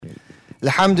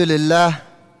Alhamdulillah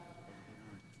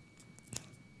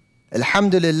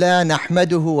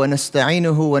nahmaduhu wa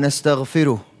nasta'inuhu wa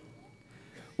nastaghfiruh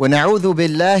wa na'udhu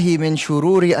billahi min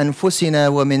shururi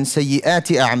anfusina wa min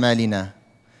sayyiati a'malina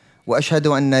wa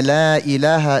ashhadu anna la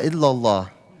ilaha illallah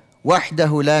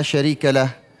wahdahu la sharika lah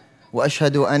wa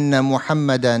ashhadu anna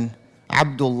Muhammadan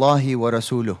abdullahi wa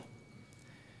rasuluh.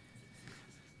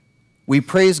 We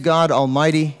praise God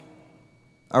Almighty,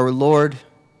 our Lord,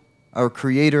 our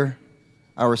Creator,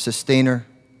 our Sustainer,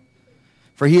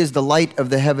 for He is the light of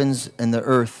the heavens and the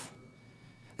earth,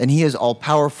 and He is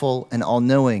all-powerful and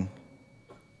all-knowing,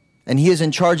 and He is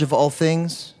in charge of all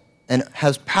things and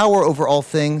has power over all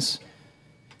things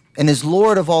and is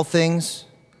Lord of all things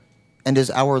and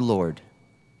is our Lord.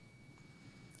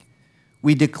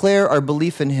 We declare our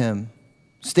belief in Him,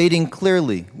 stating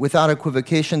clearly, without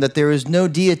equivocation, that there is no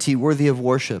deity worthy of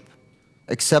worship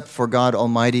except for God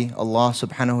Almighty, Allah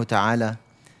subhanahu wa ta'ala.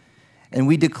 And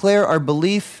we declare our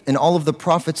belief in all of the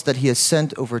prophets that He has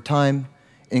sent over time,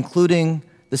 including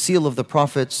the seal of the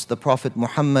prophets, the Prophet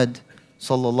Muhammad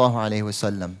sallallahu alaihi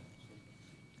wasallam.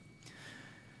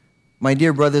 My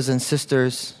dear brothers and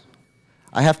sisters,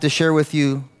 I have to share with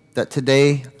you that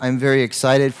today I'm very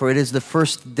excited, for it is the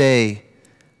first day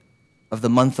of the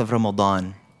month of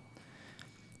Ramadan.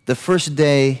 The first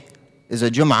day is a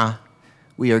Jum'ah.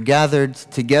 We are gathered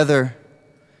together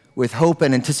with hope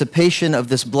and anticipation of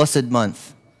this blessed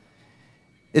month.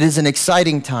 It is an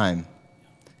exciting time,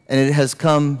 and it has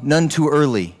come none too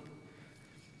early.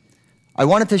 I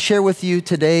wanted to share with you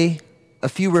today a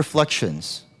few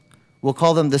reflections. We'll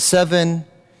call them the seven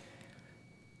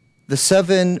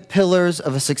pillars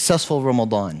of a successful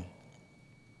Ramadan.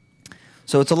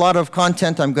 So it's a lot of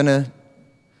content. I'm going to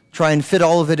try and fit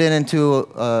all of it into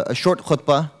a short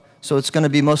khutbah, so it's going to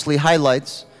be mostly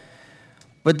highlights.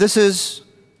 But this is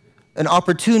an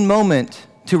opportune moment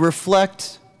to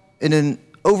reflect in an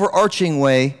overarching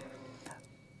way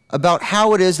about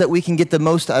how it is that we can get the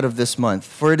most out of this month,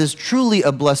 for it is truly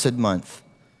a blessed month.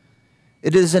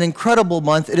 It is an incredible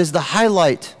month. It is the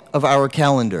highlight of our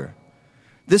calendar.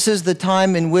 This is the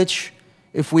time in which,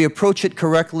 if we approach it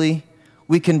correctly,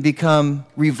 we can become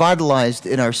revitalized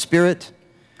in our spirit,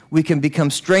 we can become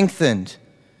strengthened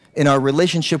in our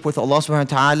relationship with Allah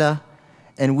subhanahu wa ta'ala,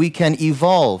 and we can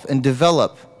evolve and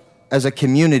develop as a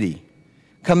community,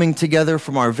 coming together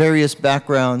from our various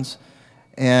backgrounds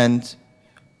and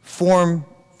form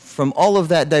from all of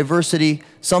that diversity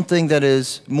something that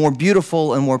is more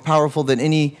beautiful and more powerful than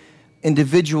any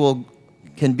individual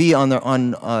can be on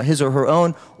his or her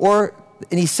own, or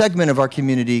any segment of our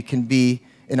community can be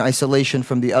in isolation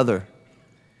from the other.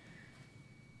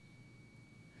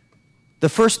 The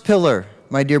first pillar,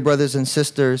 my dear brothers and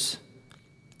sisters,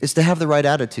 is to have the right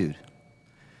attitude.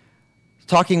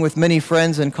 Talking with many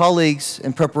friends and colleagues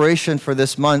in preparation for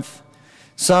this month,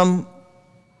 some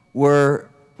were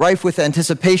rife with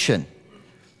anticipation.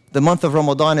 The month of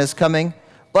Ramadan is coming,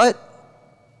 but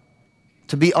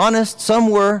to be honest, some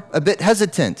were a bit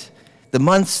hesitant.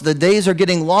 The days are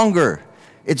getting longer.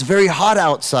 It's very hot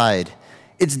outside.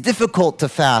 It's difficult to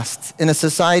fast in a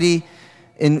society,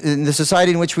 in the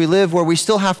society in which we live, where we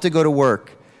still have to go to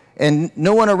work. And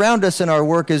no one around us in our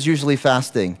work is usually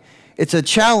fasting. It's a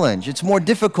challenge. It's more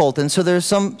difficult. And so there's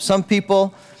some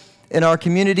people in our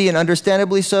community, and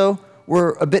understandably so,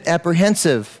 were a bit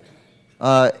apprehensive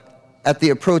at the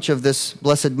approach of this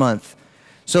blessed month.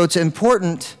 So it's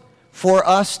important for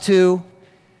us to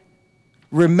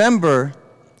remember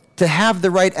to have the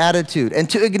right attitude and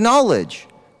to acknowledge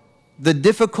the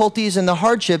difficulties and the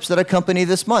hardships that accompany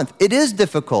this month. It is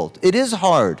difficult. It is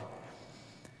hard.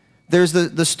 There's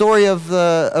the story of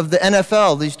the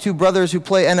NFL, these two brothers who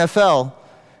play NFL,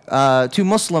 two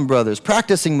Muslim brothers,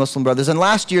 practicing Muslim brothers. And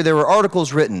last year there were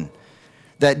articles written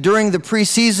that during the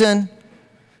preseason,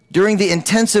 during the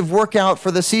intensive workout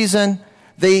for the season,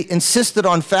 they insisted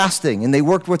on fasting, and they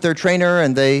worked with their trainer,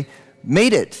 and they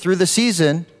made it through the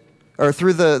season, or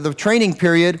through the training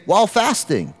period, while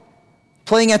fasting,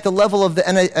 playing at the level of the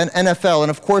NFL. And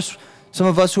of course, some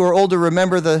of us who are older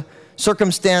remember the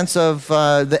circumstance of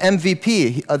the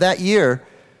MVP that year,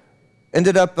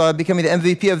 ended up becoming the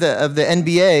MVP of the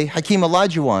NBA, Hakeem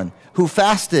Olajuwon, who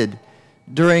fasted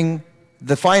during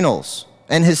the finals,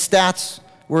 and his stats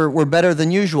were better than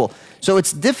usual. So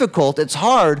it's difficult, it's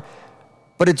hard,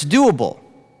 but it's doable.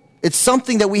 It's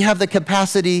something that we have the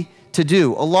capacity to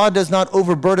do. Allah does not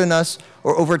overburden us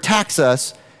or overtax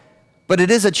us, but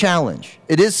it is a challenge.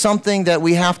 It is something that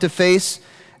we have to face,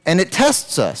 and it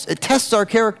tests us. It tests our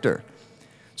character.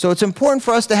 So it's important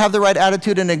for us to have the right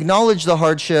attitude and acknowledge the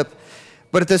hardship,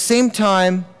 but at the same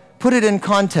time, put it in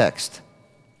context.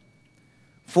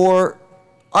 For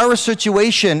our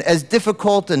situation, as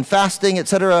difficult and fasting,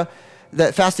 etc.,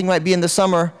 that fasting might be in the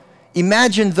summer,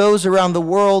 imagine those around the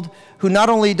world who not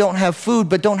only don't have food,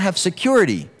 but don't have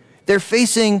security. They're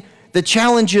facing the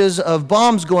challenges of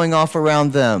bombs going off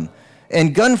around them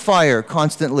and gunfire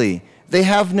constantly. They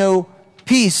have no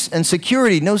peace and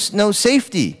security, no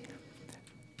safety.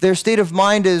 Their state of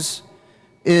mind is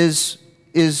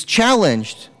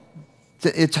challenged.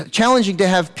 It's challenging to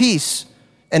have peace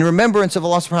and remembrance of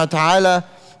Allah subhanahu wa ta'ala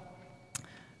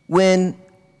when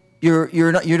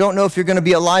you don't know if you're going to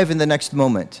be alive in the next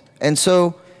moment. And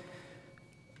so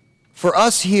for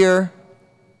us here,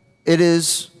 it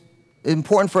is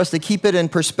important for us to keep it in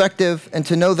perspective and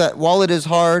to know that while it is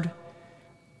hard,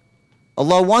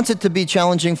 Allah wants it to be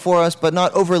challenging for us, but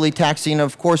not overly taxing.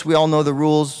 Of course, we all know the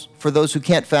rules for those who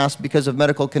can't fast because of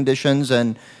medical conditions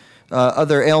and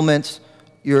other ailments.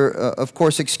 You're, of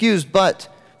course, excused. But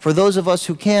for those of us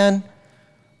who can,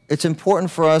 it's important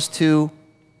for us to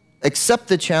accept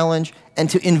the challenge and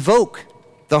to invoke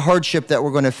the hardship that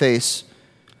we're going to face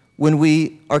when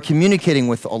we are communicating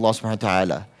with Allah subhanahu wa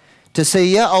ta'ala. To say,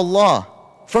 Ya Allah,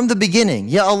 from the beginning,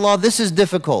 Ya Allah, this is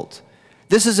difficult.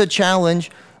 This is a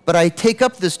challenge, but I take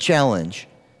up this challenge.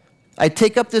 I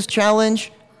take up this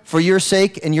challenge for your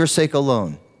sake and your sake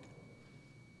alone.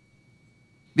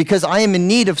 Because I am in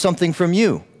need of something from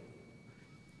you.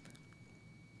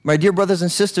 My dear brothers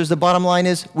and sisters, the bottom line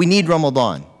is we need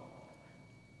Ramadan.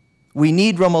 We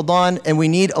need Ramadan and we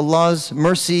need Allah's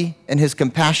mercy and His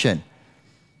compassion.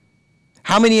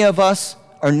 How many of us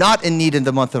are not in need in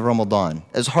the month of Ramadan,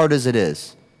 as hard as it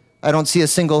is? I don't see a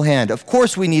single hand. Of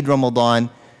course we need Ramadan.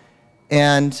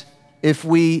 And if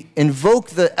we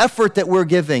invoke the effort that we're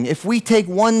giving, if we take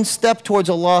one step towards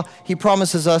Allah, He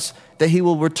promises us that He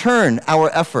will return our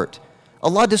effort.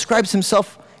 Allah describes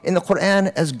Himself in the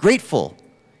Quran as grateful,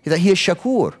 that He is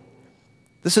shakur.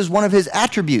 This is one of His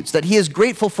attributes, that He is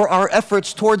grateful for our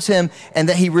efforts towards Him and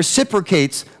that He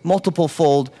reciprocates multiple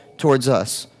fold towards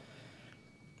us.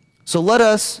 So let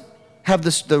us have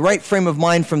the right frame of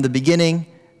mind from the beginning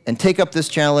and take up this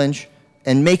challenge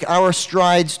and make our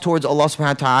strides towards Allah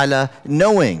subhanahu wa ta'ala,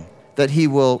 knowing that He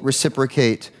will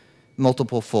reciprocate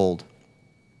multiple fold.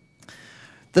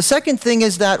 The second thing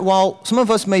is that while some of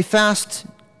us may fast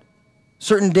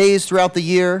certain days throughout the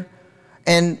year,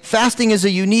 and fasting is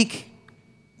a unique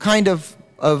kind of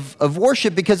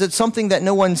worship because it's something that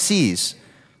no one sees.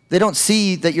 They don't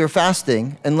see that you're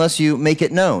fasting unless you make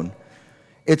it known.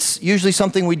 It's usually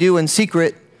something we do in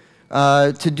secret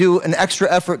to do an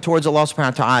extra effort towards Allah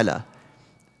subhanahu wa ta'ala.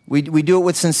 We do it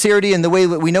with sincerity, and the way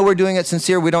that we know we're doing it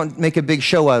sincere, we don't make a big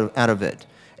show out of it.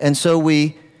 And so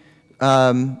we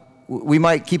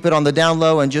might keep it on the down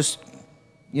low and just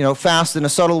fast in a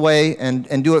subtle way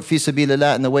and do it fi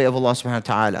sabilillah in the way of Allah subhanahu wa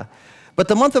ta'ala. But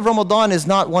the month of Ramadan is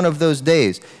not one of those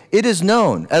days. It is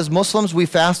known as Muslims we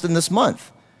fast in this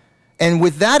month. And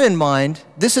with that in mind,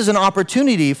 this is an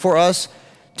opportunity for us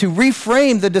to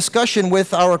reframe the discussion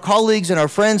with our colleagues and our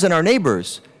friends and our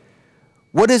neighbors.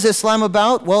 What is Islam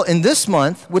about? Well, in this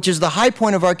month, which is the high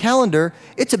point of our calendar,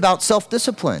 it's about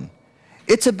self-discipline.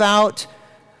 It's about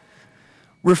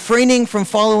refraining from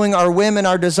following our whim and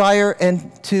our desire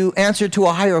and to answer to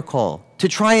a higher call, to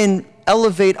try and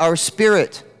elevate our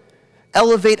spirit,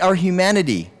 elevate our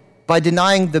humanity by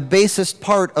denying the basest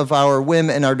part of our whim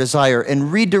and our desire and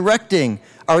redirecting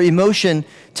our emotion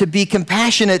to be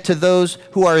compassionate to those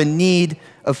who are in need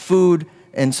of food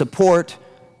and support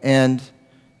and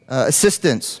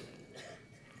assistance.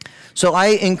 So I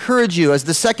encourage you, as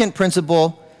the second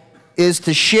principle, is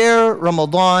to share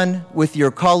Ramadan with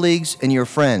your colleagues and your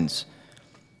friends.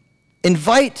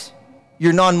 Invite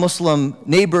your non-Muslim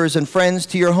neighbors and friends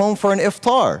to your home for an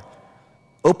iftar.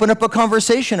 Open up a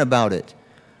conversation about it.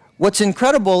 What's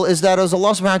incredible is that as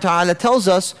Allah subhanahu wa ta'ala tells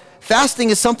us,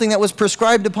 fasting is something that was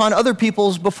prescribed upon other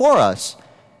peoples before us.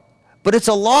 But it's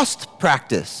a lost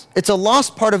practice. It's a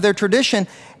lost part of their tradition.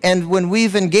 And when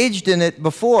we've engaged in it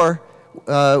before,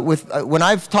 when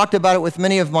I've talked about it with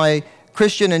many of my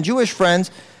Christian and Jewish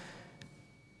friends,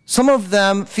 some of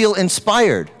them feel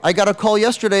inspired. I got a call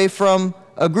yesterday from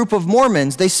a group of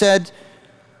Mormons. They said,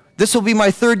 this will be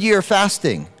my third year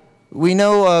fasting. We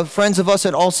know friends of us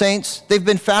at All Saints, they've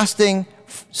been fasting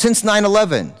since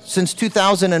 9/11. Since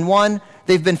 2001,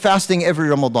 they've been fasting every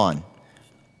Ramadan,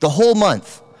 the whole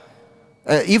month.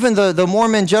 Even the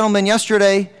Mormon gentleman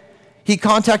yesterday, he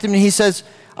contacted me. He says,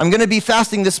 I'm going to be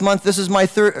fasting this month. This is my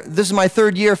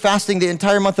third year fasting the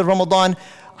entire month of Ramadan.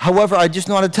 However, I just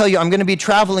want to tell you, I'm going to be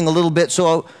traveling a little bit,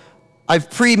 so I've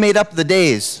pre-made up the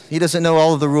days. He doesn't know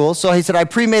all of the rules. So he said, I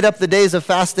pre-made up the days of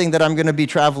fasting that I'm going to be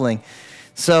traveling.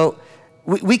 So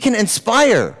we can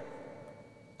inspire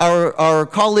our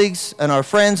colleagues and our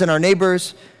friends and our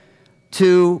neighbors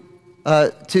to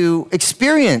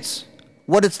experience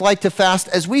what it's like to fast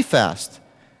as we fast.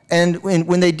 And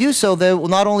when they do so, they will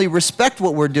not only respect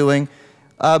what we're doing,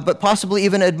 but possibly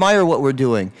even admire what we're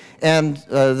doing. And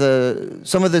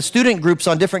some of the student groups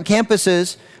on different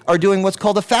campuses are doing what's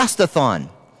called a fast-a-thon,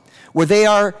 where they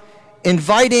are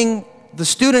inviting the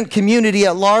student community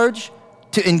at large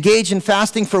to engage in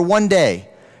fasting for one day.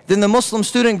 Then the Muslim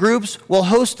student groups will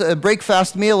host a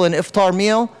breakfast meal, an iftar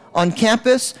meal on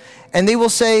campus, and they will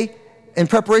say, in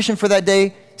preparation for that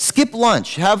day, skip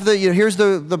lunch. Here's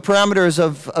the parameters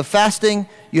of fasting.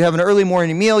 You have an early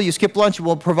morning meal, you skip lunch,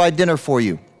 we'll provide dinner for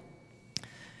you.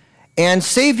 And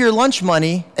save your lunch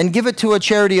money and give it to a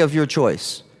charity of your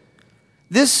choice.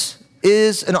 This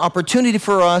is an opportunity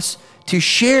for us to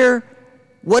share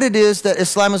what it is that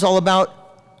Islam is all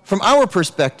about from our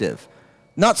perspective,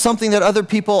 not something that other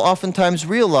people oftentimes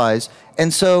realize.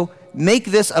 And so make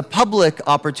this a public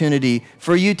opportunity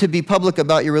for you to be public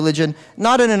about your religion,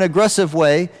 not in an aggressive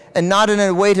way and not in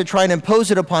a way to try and impose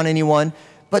it upon anyone,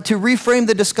 but to reframe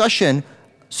the discussion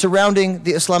surrounding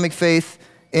the Islamic faith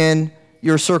in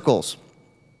your circles.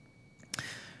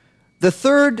 The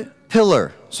third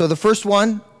pillar, so the first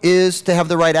one is to have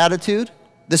the right attitude.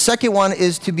 The second one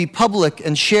is to be public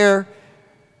and share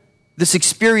this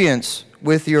experience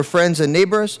with your friends and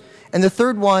neighbors. And the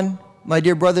third one, my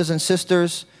dear brothers and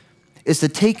sisters, is to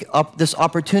take up this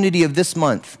opportunity of this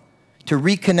month to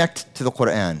reconnect to the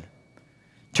Quran,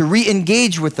 to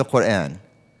re-engage with the Quran.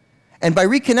 And by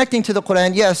reconnecting to the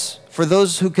Quran, yes, for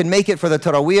those who can make it for the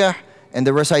Taraweeh and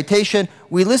the recitation,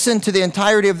 we listen to the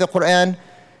entirety of the Quran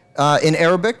in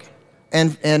Arabic.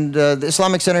 And the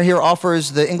Islamic Center here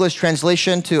offers the English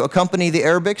translation to accompany the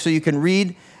Arabic so you can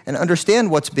read and understand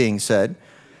what's being said.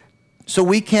 So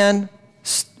we can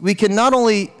not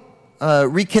only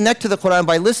reconnect to the Quran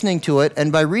by listening to it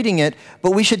and by reading it,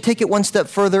 but we should take it one step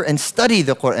further and study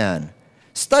the Quran.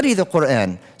 Study the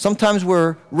Quran. Sometimes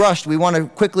we're rushed. We want to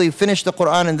quickly finish the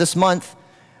Quran in this month,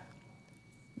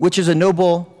 which is a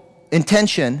noble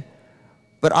intention.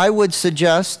 But I would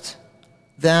suggest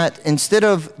that instead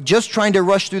of just trying to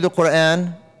rush through the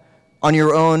Quran on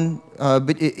your own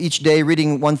each day,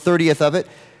 reading 1/30th of it,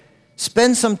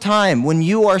 spend some time when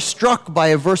you are struck by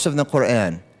a verse of the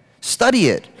Quran. Study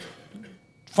it.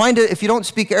 Find it, if you don't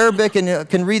speak Arabic and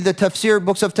can read the tafsir,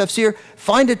 books of tafsir,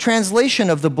 find a translation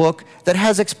of the book that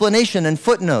has explanation and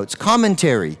footnotes,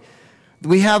 commentary.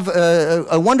 We have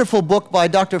a wonderful book by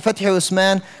Dr. Fathi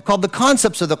Usman called The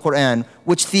Concepts of the Quran,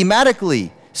 which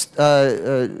thematically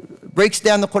breaks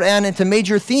down the Quran into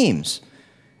major themes.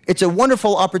 It's a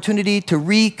wonderful opportunity to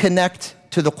reconnect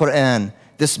to the Quran,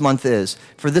 this month is.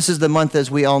 For this is the month,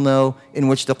 as we all know, in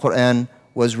which the Quran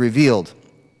was revealed.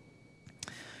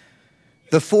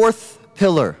 The fourth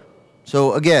pillar.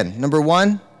 So again, number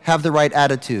one, have the right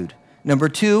attitude. Number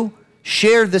two,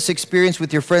 share this experience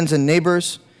with your friends and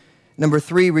neighbors. Number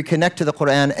three, reconnect to the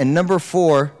Quran. And number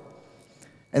four,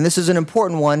 and this is an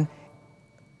important one,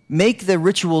 make the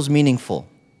rituals meaningful.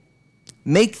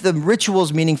 Make the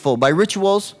rituals meaningful. By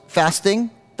rituals,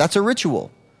 fasting, that's a ritual.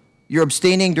 You're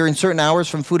abstaining during certain hours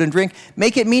from food and drink.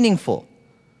 Make it meaningful.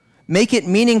 Make it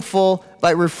meaningful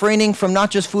by refraining from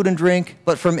not just food and drink,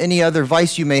 but from any other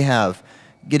vice you may have.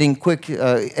 Getting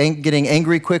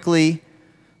angry quickly,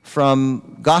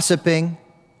 from gossiping,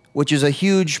 which is a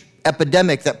huge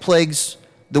epidemic that plagues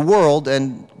the world,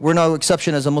 and we're no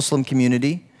exception as a Muslim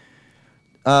community.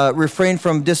 Refrain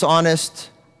from dishonest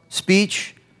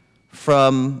speech,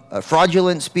 from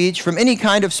fraudulent speech, from any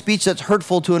kind of speech that's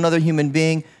hurtful to another human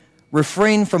being.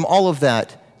 Refrain from all of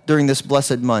that during this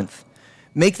blessed month.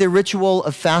 Make the ritual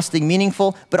of fasting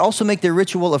meaningful, but also make the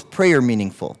ritual of prayer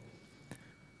meaningful.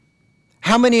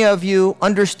 How many of you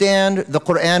understand the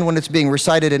Quran when it's being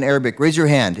recited in Arabic? Raise your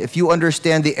hand if you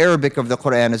understand the Arabic of the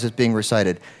Quran as it's being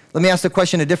recited. Let me ask the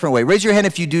question a different way. Raise your hand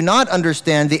if you do not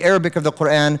understand the Arabic of the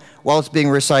Quran while it's being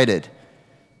recited.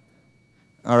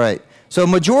 All right. So a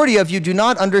majority of you do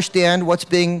not understand what's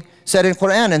being said in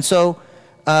Quran. And so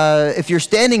if you're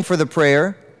standing for the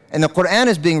prayer and the Quran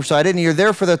is being recited and you're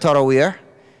there for the Taraweeh,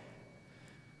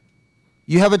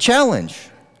 you have a challenge.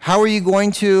 How are you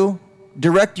going to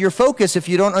direct your focus if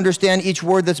you don't understand each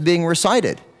word that's being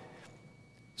recited?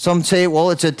 Some say,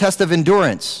 well, it's a test of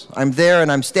endurance. I'm there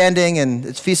and I'm standing and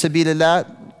it's fi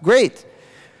sabilillah. Great.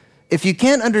 If you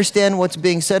can't understand what's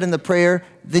being said in the prayer,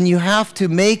 then you have to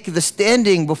make the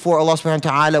standing before Allah subhanahu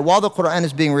wa ta'ala while the Quran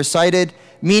is being recited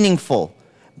meaningful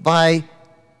by,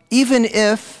 even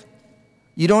if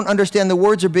you don't understand the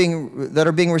words that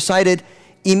are being recited,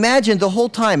 imagine the whole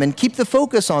time and keep the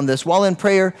focus on this while in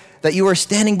prayer that you are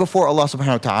standing before Allah subhanahu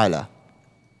wa ta'ala.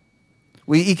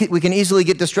 We can easily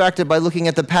get distracted by looking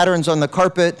at the patterns on the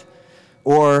carpet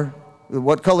or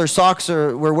what color socks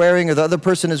we're wearing or the other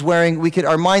person is wearing.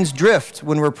 Our minds drift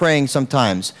when we're praying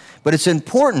sometimes. But it's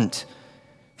important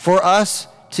for us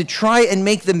to try and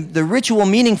make the ritual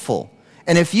meaningful.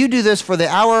 And if you do this for the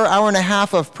hour and a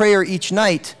half of prayer each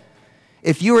night,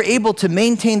 if you are able to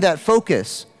maintain that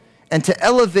focus and to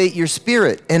elevate your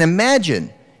spirit and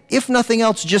imagine, if nothing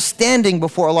else, just standing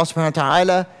before Allah subhanahu wa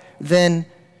ta'ala, then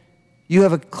you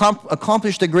have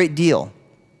accomplished a great deal.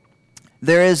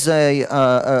 There is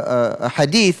a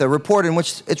hadith, a report in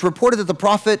which it's reported that the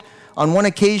Prophet, on one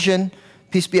occasion,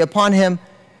 peace be upon him,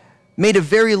 made a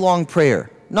very long prayer.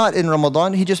 Not in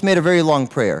Ramadan, he just made a very long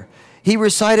prayer. He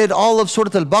recited all of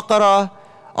Surah Al-Baqarah,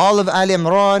 all of Al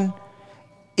Imran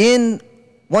in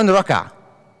one rak'ah,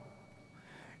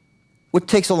 which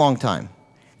takes a long time.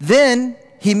 Then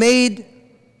he made,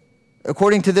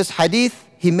 according to this hadith,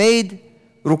 he made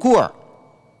ruku'.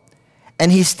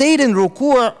 And he stayed in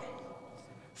ruku'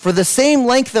 for the same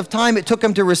length of time it took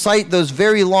him to recite those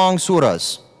very long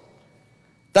surahs.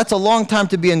 That's a long time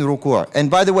to be in ruku'. And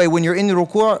by the way, when you're in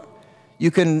ruku', you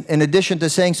can, in addition to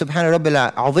saying Subhana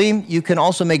Rabbil Azim, you can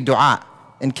also make dua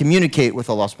and communicate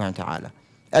with Allah subhanahu wa ta'ala,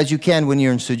 as you can when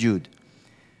you're in sujood.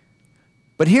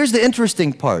 But here's the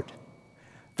interesting part.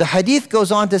 The hadith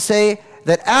goes on to say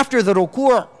that after the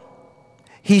ruku',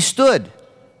 he stood.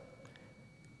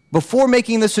 Before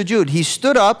making the sujood, he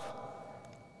stood up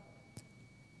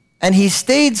and he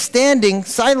stayed standing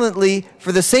silently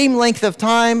for the same length of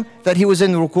time that he was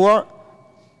in ruku',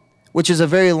 which is a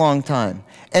very long time.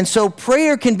 And so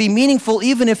prayer can be meaningful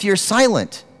even if you're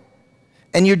silent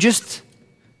and you're just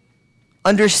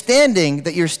understanding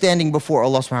that you're standing before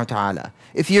Allah subhanahu wa ta'ala.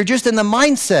 If you're just in the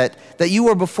mindset that you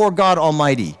are before God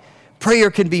Almighty,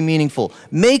 prayer can be meaningful.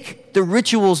 Make the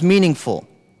rituals meaningful.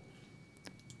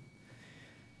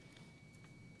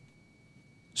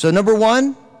 So number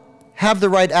one, have the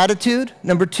right attitude.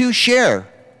 Number two, share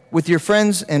with your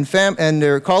friends and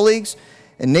their colleagues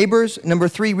and neighbors. Number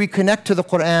three, reconnect to the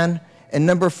Quran. And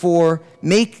number four,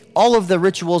 make all of the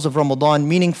rituals of Ramadan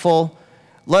meaningful.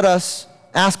 Let us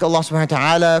ask Allah subhanahu wa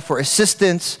ta'ala for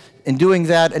assistance in doing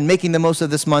that and making the most of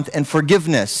this month, and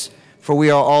forgiveness, for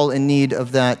we are all in need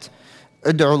of that.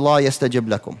 Ud'u Allah yastajib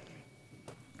lakum.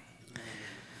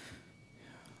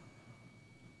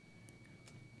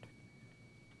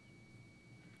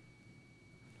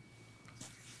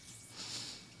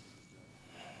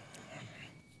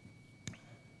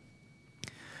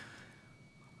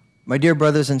 My dear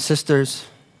brothers and sisters,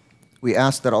 we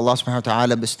ask that Allah subhanahu wa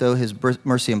ta'ala bestow His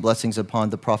mercy and blessings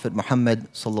upon the Prophet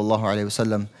Muhammad sallallahu alayhi wa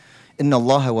sallam. Inna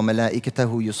Allah wa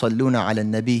malaikatahu yusalluna ala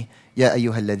nabi ya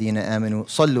ayyuha alladhina amanu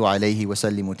sallu alayhi wa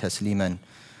sallimu tasliman.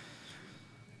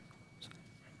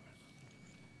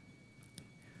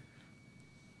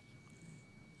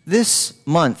 This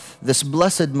month, this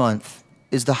blessed month,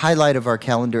 is the highlight of our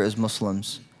calendar as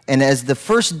Muslims. And as the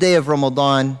first day of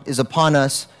Ramadan is upon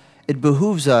us, it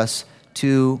behooves us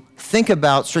to think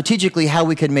about strategically how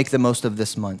we can make the most of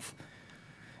this month.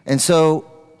 And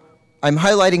so I'm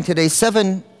highlighting today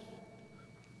 7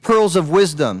 pearls of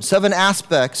wisdom, 7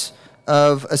 aspects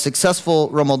of a successful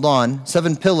Ramadan,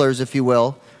 7 pillars, if you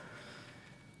will.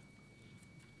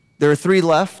 There are 3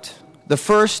 left. The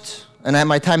first, and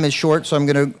my time is short, so I'm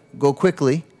going to go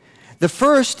quickly. The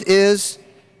first is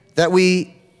that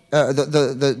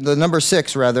the number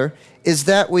 6 rather, is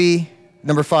that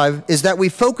number 5, is that we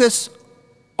focus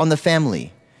on the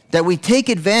family, that we take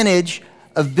advantage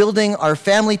of building our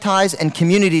family ties and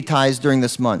community ties during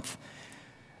this month.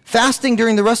 Fasting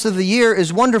during the rest of the year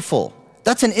is wonderful.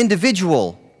 That's an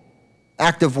individual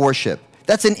act of worship.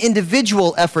 That's an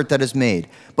individual effort that is made.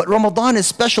 But Ramadan is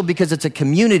special because it's a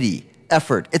community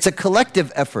effort. It's a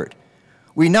collective effort.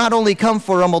 We not only come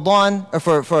for Ramadan,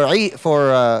 for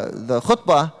the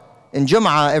khutbah in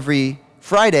Jum'ah every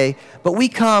Friday, but we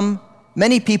come,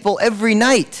 many people, every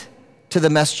night to the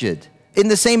masjid in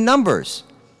the same numbers.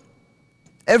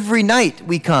 Every night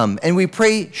we come and we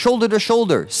pray shoulder to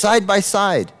shoulder, side by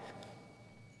side.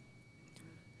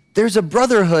 There's a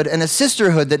brotherhood and a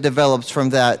sisterhood that develops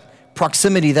from that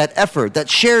proximity, that effort, that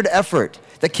shared effort,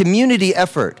 the community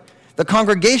effort, the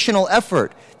congregational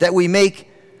effort that we make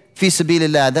fi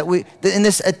sabilillah, in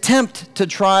this attempt to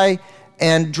try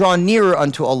and draw nearer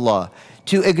unto Allah,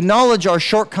 to acknowledge our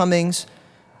shortcomings,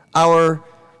 our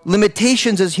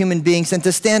limitations as human beings, and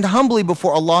to stand humbly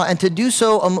before Allah and to do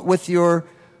so with your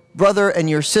brother and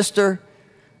your sister.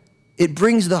 It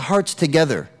brings the hearts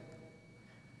together.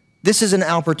 This is an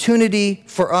opportunity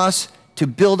for us to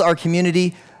build our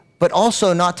community, but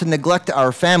also not to neglect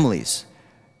our families.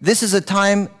 This is a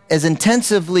time as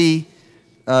intensively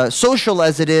social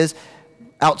as it is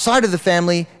outside of the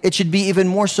family, it should be even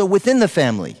more so within the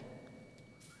family.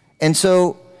 And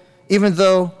so, even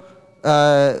though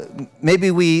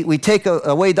maybe we take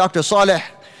away Dr. Saleh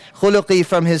Khuluqi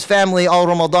from his family all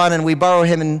Ramadan and we borrow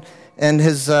him, and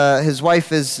his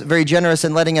wife is very generous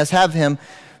in letting us have him,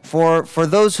 for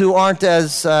those who aren't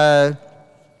as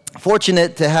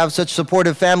fortunate to have such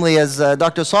supportive family as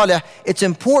Dr. Saleh, it's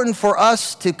important for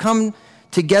us to come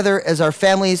together as our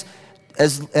families,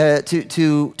 as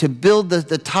to build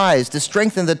the ties, to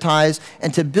strengthen the ties,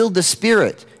 and to build the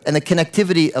spirit and the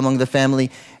connectivity among the family.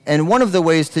 And one of the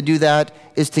ways to do that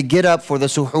is to get up for the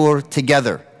suhoor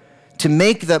together, to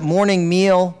make that morning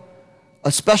meal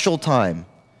a special time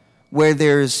where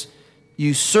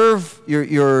you serve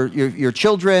your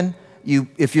children.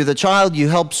 If you're the child, you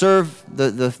help serve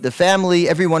the family.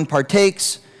 Everyone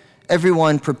partakes,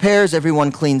 everyone prepares,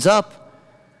 everyone cleans up.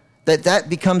 That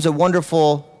becomes a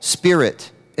wonderful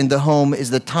spirit in the home, is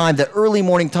the time, the early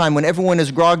morning time when everyone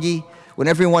is groggy, when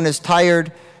everyone is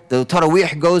tired. The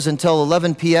Taraweeh goes until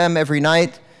 11 p.m. every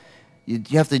night.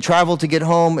 You have to travel to get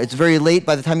home. It's very late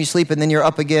by the time you sleep, and then you're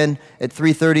up again at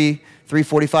 3:30,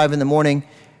 3:45 in the morning.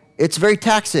 It's very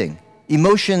taxing.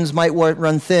 Emotions might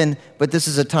run thin, but this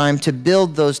is a time to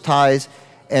build those ties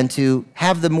and to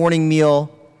have the morning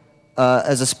meal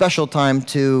as a special time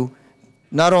to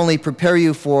not only prepare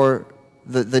you for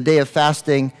the day of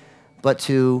fasting, but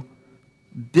to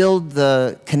build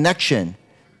the connection.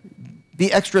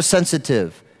 Be extra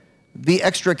sensitive. Be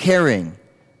extra caring.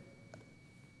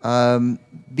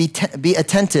 Be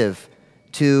attentive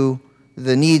to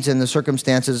the needs and the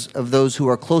circumstances of those who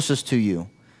are closest to you.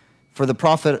 For the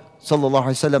Prophet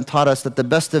ﷺ taught us that the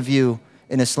best of you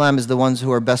in Islam is the ones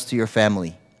who are best to your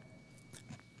family.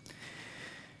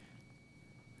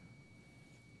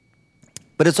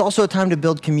 But it's also a time to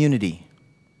build community.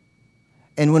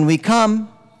 And when we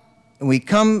come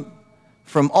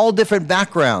from all different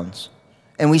backgrounds,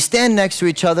 and we stand next to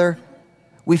each other,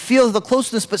 we feel the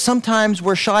closeness, but sometimes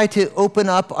we're shy to open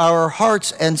up our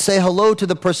hearts and say hello to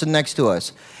the person next to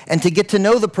us, and to get to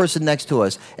know the person next to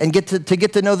us, and get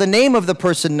to know the name of the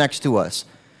person next to us,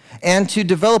 and to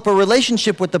develop a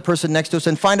relationship with the person next to us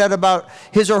and find out about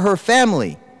his or her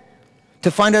family, to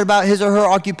find out about his or her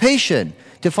occupation,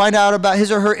 to find out about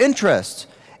his or her interests,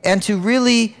 and to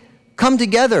really come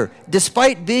together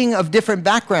despite being of different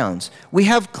backgrounds. We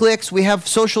have cliques, we have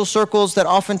social circles that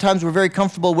oftentimes we're very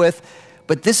comfortable with,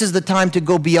 but this is the time to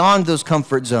go beyond those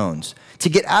comfort zones, to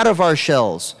get out of our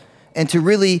shells, and to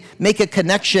really make a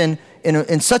connection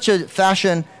in such a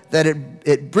fashion that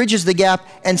it bridges the gap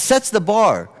and sets the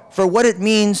bar for what it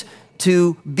means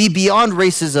to be beyond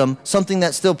racism, something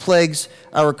that still plagues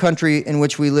our country in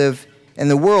which we live and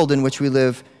the world in which we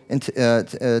live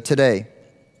today.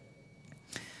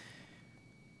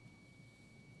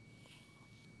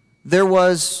 There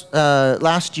was,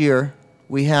 last year,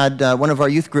 we had one of our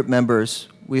youth group members,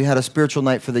 we had a spiritual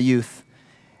night for the youth,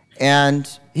 and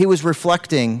he was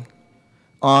reflecting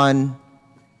on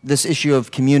this issue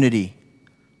of community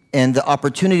and the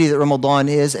opportunity that Ramadan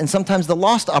is, and sometimes the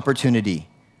lost opportunity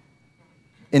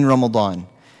in Ramadan.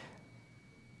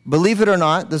 Believe it or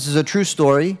not, this is a true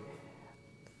story.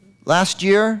 Last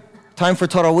year, time for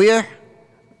Taraweeh,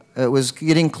 it was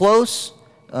getting close.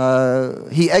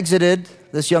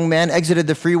 This young man exited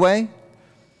the freeway,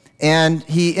 and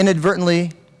he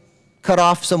inadvertently cut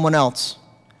off someone else.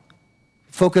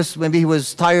 Maybe he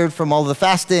was tired from all the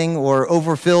fasting or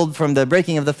overfilled from the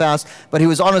breaking of the fast, but he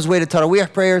was on his way to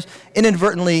Taraweeh prayers,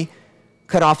 inadvertently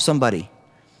cut off somebody.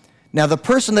 Now the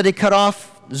person that he cut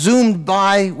off zoomed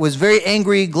by, was very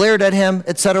angry, glared at him,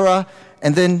 etc.,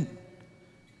 and then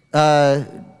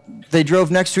they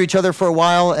drove next to each other for a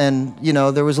while, and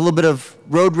there was a little bit of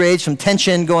road rage, some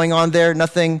tension going on there,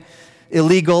 nothing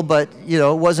illegal, but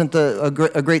it wasn't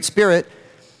a great spirit.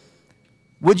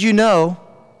 Would you know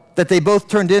that they both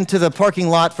turned into the parking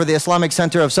lot for the Islamic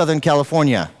Center of Southern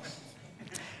California?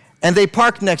 And they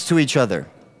parked next to each other.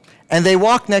 And they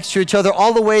walked next to each other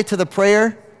all the way to the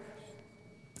prayer.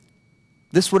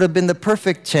 This would have been the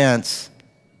perfect chance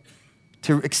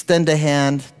to extend a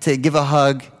hand, to give a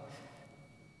hug.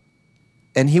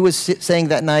 And he was saying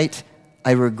that night,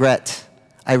 I regret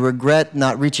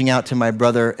not reaching out to my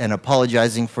brother and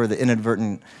apologizing for the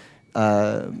inadvertent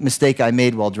mistake I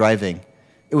made while driving.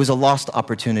 It was a lost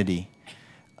opportunity.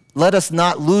 Let us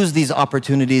not lose these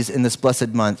opportunities in this blessed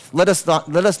month. Let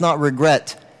us not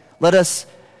regret. Let us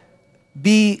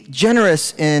be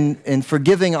generous in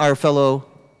forgiving our fellow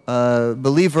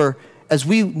believer as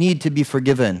we need to be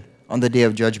forgiven on the day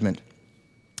of judgment.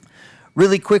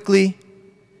 Really quickly,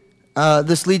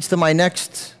 this leads to my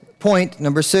next point,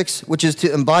 number 6, which is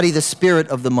to embody the spirit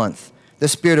of the month, the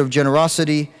spirit of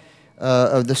generosity,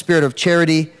 of the spirit of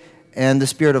charity, and the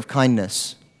spirit of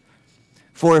kindness.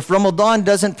 For if Ramadan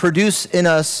doesn't produce in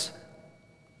us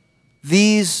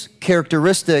these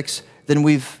characteristics, then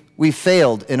we've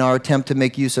failed in our attempt to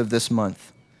make use of this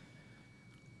month.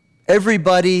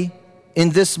 Everybody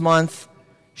in this month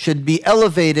should be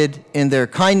elevated in their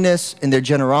kindness, in their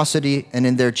generosity, and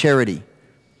in their charity.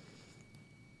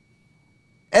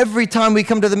 Every time we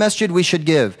come to the masjid, we should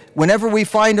give. Whenever we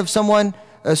find of someone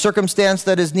a circumstance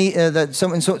that is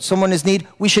someone is need,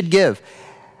 we should give.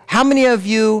 How many of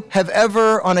you have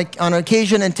ever, on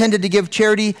occasion, intended to give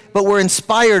charity, but were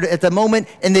inspired at the moment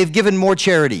and they've given more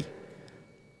charity?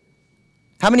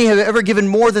 How many have ever given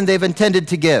more than they've intended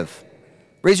to give?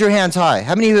 Raise your hands high.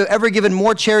 How many of you have ever given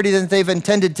more charity than they've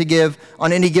intended to give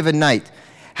on any given night?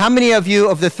 How many of you,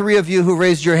 of the 3 of you who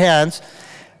raised your hands,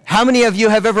 how many of you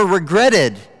have ever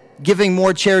regretted giving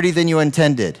more charity than you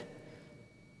intended?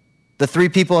 The 3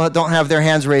 people don't have their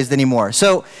hands raised anymore.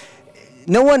 So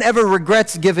no one ever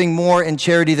regrets giving more in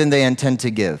charity than they intend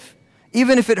to give.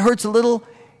 Even if it hurts a little,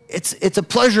 it's a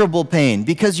pleasurable pain,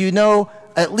 because you know,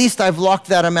 at least I've locked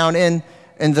that amount in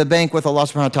the bank with Allah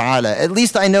subhanahu wa ta'ala. At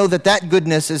least I know that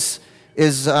goodness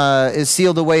is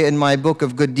sealed away in my book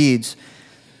of good deeds.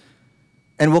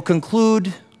 And we'll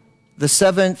conclude the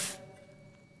 7th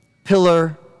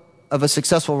pillar of a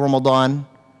successful Ramadan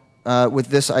with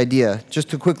this idea. Just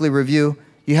to quickly review,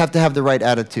 you have to have the right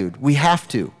attitude. We have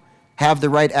to have the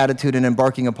right attitude in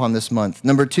embarking upon this month.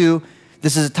 Number 2,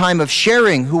 this is a time of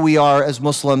sharing who we are as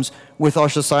Muslims with our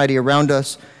society around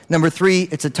us. Number 3,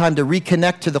 it's a time to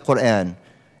reconnect to the Quran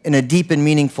in a deep and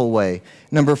meaningful way.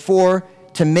 Number 4,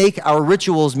 to make our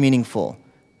rituals meaningful,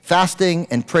 fasting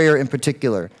and prayer in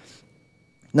particular.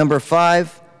 Number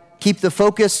 5, keep the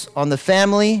focus on the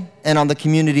family and on the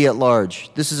community at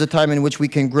large. This is a time in which we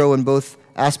can grow in both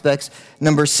aspects.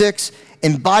 Number 6,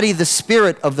 embody the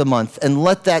spirit of the month and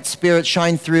let that spirit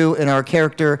shine through in our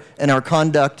character and our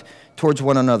conduct towards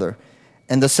one another.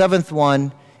 And the 7th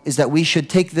one is that we should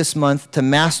take this month to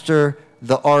master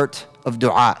the art of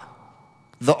dua.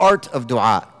 The art of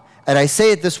dua. And I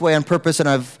say it this way on purpose, and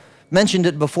I've mentioned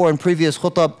it before in previous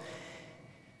khutab.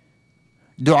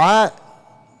 Dua,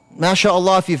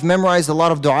 mashallah, if you've memorized a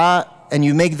lot of dua and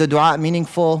you make the dua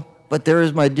meaningful, but there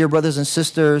is, my dear brothers and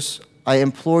sisters, I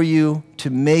implore you to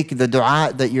make the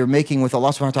dua that you're making with Allah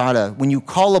subhanahu wa ta'ala. When you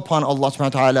call upon Allah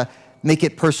subhanahu wa ta'ala, make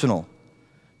it personal.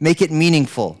 Make it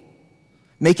meaningful.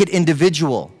 Make it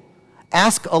individual.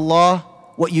 Ask Allah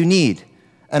what you need.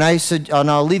 And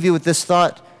I'll leave you with this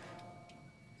thought.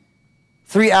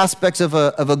 3 aspects of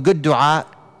a good dua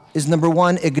is, number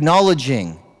 1,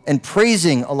 acknowledging and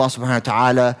praising Allah subhanahu wa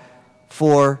ta'ala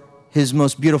for His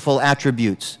most beautiful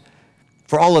attributes,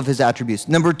 for all of His attributes.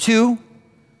 Number 2,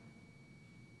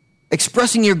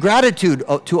 expressing your gratitude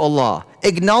to Allah,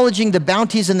 acknowledging the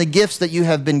bounties and the gifts that you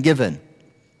have been given.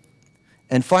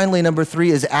 And finally, number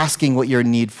 3 is asking what you're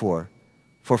in need for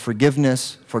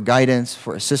forgiveness, for guidance,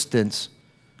 for assistance,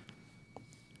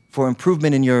 for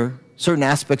improvement in your certain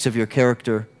aspects of your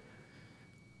character.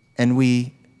 And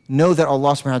we know that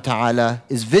Allah subhanahu wa ta'ala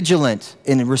is vigilant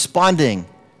in responding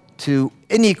to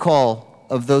any call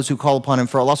of those who call upon Him.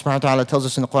 For Allah subhanahu wa ta'ala tells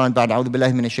us in the Quran, بعد أعوذ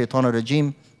بالله من الشيطان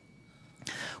الرجيم,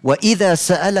 وَإِذَا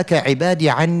سَأَلَكَ عِبَادِي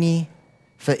عَنِّي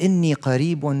فَإِنِّي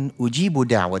قَرِيبٌ أُجِيبُ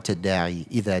دَعْوَةَ الدَّاعِي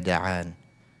إِذَا دَعَانِ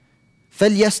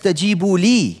فَلْيَسْتَجِيبُوا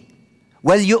لِي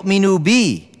وَلْيُؤْمِنُوا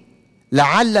بِي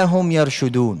لَعَلَّهُمْ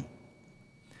يَرْشُدُونَ.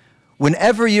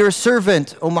 Whenever your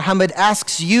servant, O Muhammad,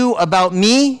 asks you about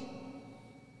me,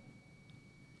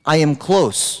 I am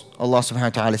close. Allah subhanahu wa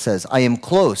ta'ala says, I am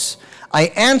close. I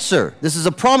answer. This is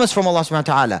a promise from Allah subhanahu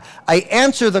wa ta'ala. I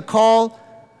answer the call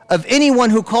of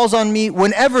anyone who calls on me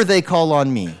whenever they call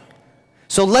on me.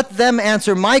 So let them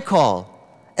answer my call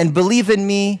and believe in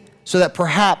me so that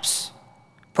perhaps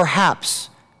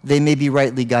they may be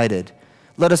rightly guided.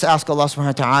 Let us ask Allah subhanahu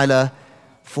wa ta'ala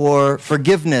for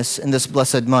forgiveness in this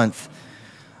blessed month.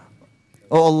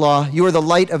 Oh Allah, you are the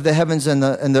light of the heavens and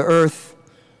the earth,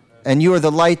 and you are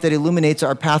the light that illuminates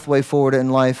our pathway forward in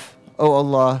life. Oh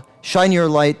Allah, shine your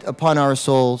light upon our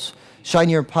souls. Shine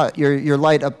your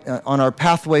light up on our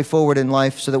pathway forward in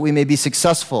life so that we may be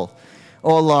successful.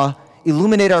 Oh Allah,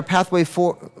 illuminate our pathway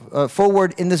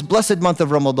forward in this blessed month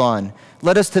of Ramadan.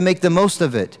 Let us to make the most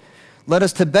of it. Let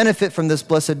us to benefit from this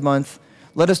blessed month.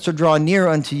 Let us to draw near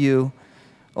unto you.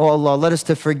 Oh Allah, let us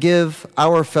to forgive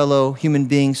our fellow human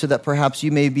beings so that perhaps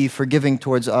you may be forgiving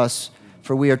towards us.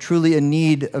 For we are truly in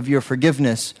need of your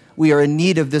forgiveness. We are in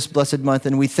need of this blessed month,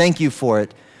 and we thank you for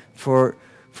it. For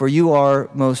you are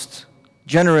most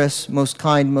generous, most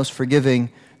kind, most forgiving,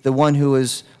 the one who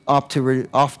is opt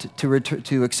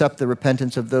to accept the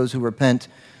repentance of those who repent.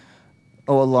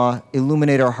 O Allah,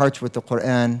 illuminate our hearts with the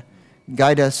Quran.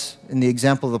 Guide us in the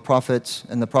example of the prophets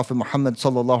and the Prophet Muhammad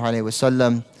sallallahu alaihi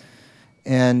wasallam.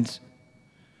 And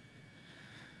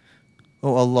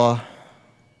O Allah,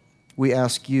 we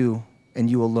ask you and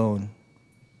you alone,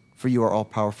 for you are all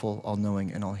powerful, all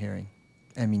knowing, and all hearing.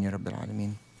 Ameen ya Rabbil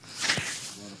Alameen.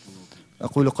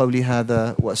 أقول قولي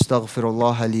هذا وأستغفر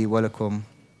الله لي ولكم.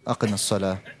 أقم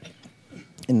الصلاة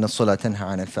إن الصلاة تنهى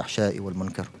عن الفحشاء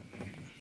والمنكر.